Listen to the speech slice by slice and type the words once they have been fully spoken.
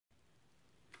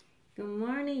Good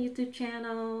morning, YouTube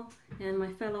channel and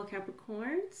my fellow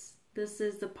Capricorns. This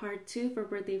is the part 2 for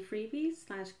birthday freebies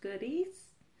 /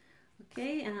 goodies.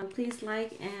 Okay, and please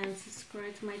like and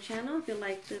subscribe to my channel if you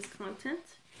like this content.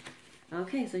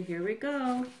 Okay, so here we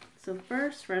go. So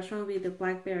first restaurant will be the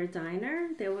Black Bear Diner.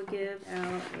 They will give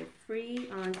out a free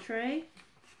entree.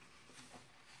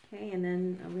 Okay, and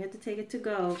then we have to take it to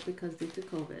go because due to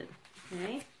COVID.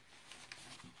 Okay.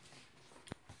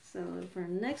 So for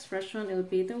next restaurant, it would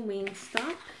be the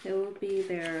WINGSTOP. It will be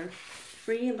their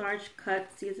free large cut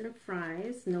seasoned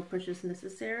fries, no purchase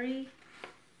necessary.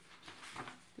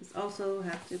 This also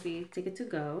have to be ticket to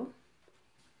go.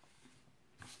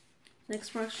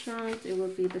 Next restaurant, it will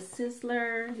be the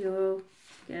SIZZLER. You'll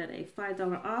get a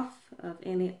 $5 off of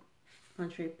any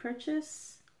entree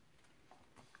purchase.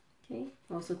 Okay,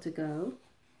 also to go.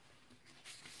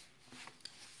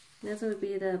 Next would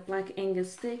be the Black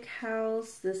ANGUS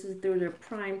Steakhouse. This is through their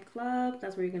Prime Club.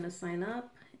 That's where you're going to sign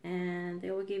up. And they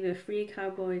will give you a free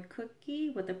cowboy cookie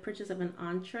with the purchase of an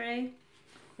entree.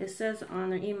 It says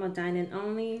on their email dine-in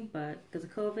only, but because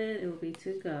of COVID, it will be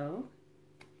to go.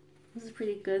 This is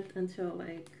pretty good until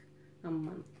like a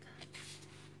month.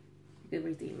 You could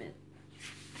redeem it.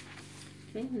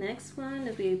 Okay, next one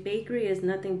will be bakery is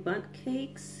nothing BUNDT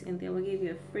Cakes, and they will give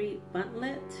you a free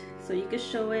bundlet. So you can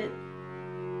show it.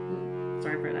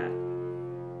 Sorry for that.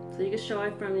 So you can show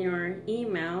it from your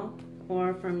email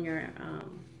or from your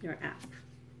app.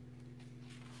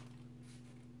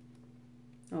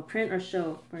 Or print or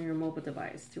show from your mobile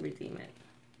device to redeem it.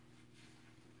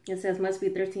 It says must be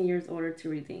 13 years older to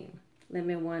redeem.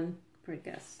 Limit 1 per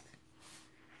guest.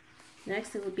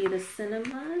 Next it will be the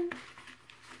CINNABON.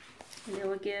 And they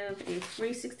will give a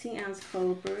free 16-ounce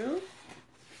cold brew.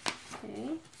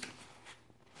 Okay.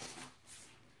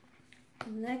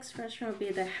 Next restaurant will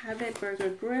be the Habit Burger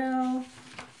Grill.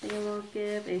 They will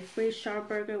give a free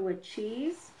charburger with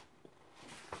cheese.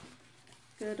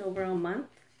 Good over a month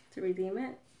to redeem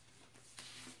it.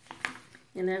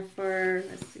 And then for,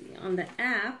 let's see, on the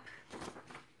app,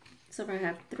 so far I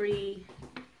have 3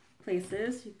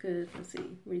 places you could, let's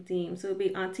see, redeem. So it will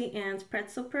be Auntie Anne's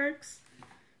Pretzel Perks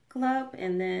Club,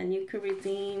 and then you could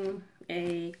redeem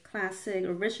a classic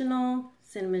original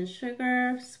cinnamon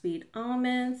sugar, sweet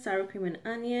almond, sour cream and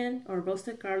onion, or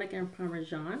roasted garlic and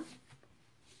parmesan.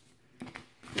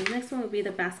 The next one would be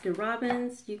the Baskin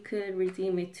Robbins. You could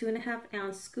redeem a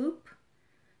 2.5-ounce scoop,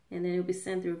 and then it will be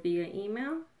sent through via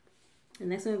email. The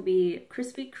next one would be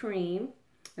KRISPY KREME,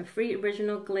 a free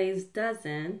original glazed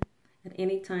dozen at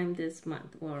any time this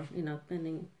month, or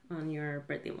depending on your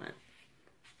birthday month.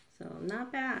 So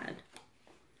not bad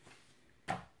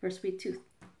for sweet tooth.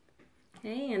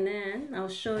 Okay, and then I'll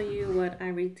show you what I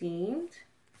redeemed.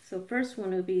 So first one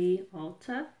will be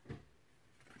Ulta.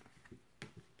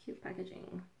 Cute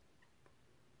packaging.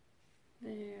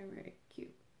 Very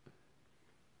cute.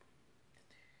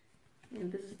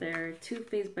 And this is their Too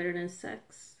Faced Better Than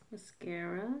Sex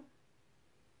mascara.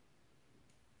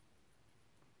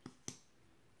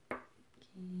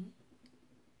 Okay.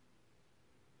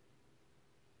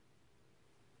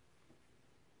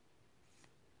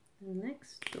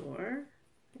 Next door,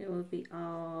 it will be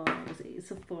all, let's see,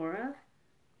 Sephora.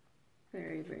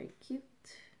 Very cute.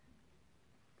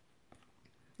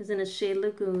 It's in a shade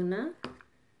Laguna.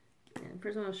 And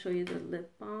first I want to show you the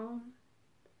lip balm.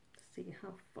 Let's see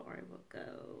how far it will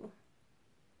go.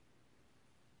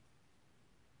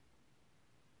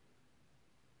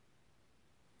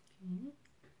 Okay.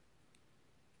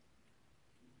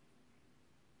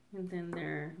 And then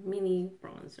their mini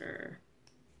bronzer.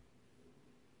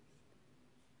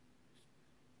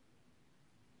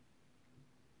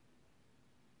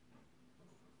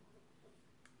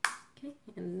 Okay,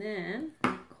 and then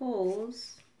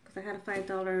Kohl's, because I had a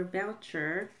 $5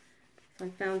 voucher, so I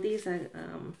found these at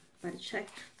by the check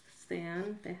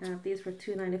stand. They have these for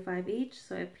 $2.95 each,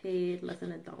 so I paid less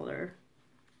than $1.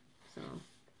 So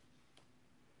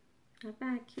not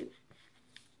bad, cute.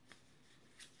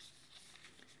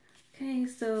 Okay,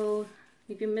 so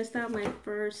if you missed out my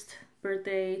first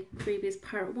birthday freebies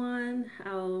part 1,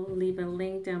 I'll leave a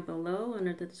link down below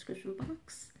under the description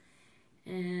box.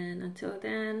 And until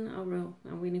then,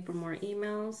 I'm waiting for more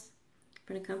emails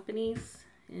for the companies.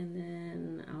 And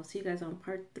then I'll see you guys on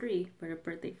part 3 for the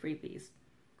birthday freebies.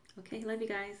 Okay, love you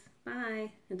guys.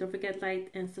 Bye. And don't forget to like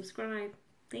and subscribe.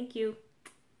 Thank you.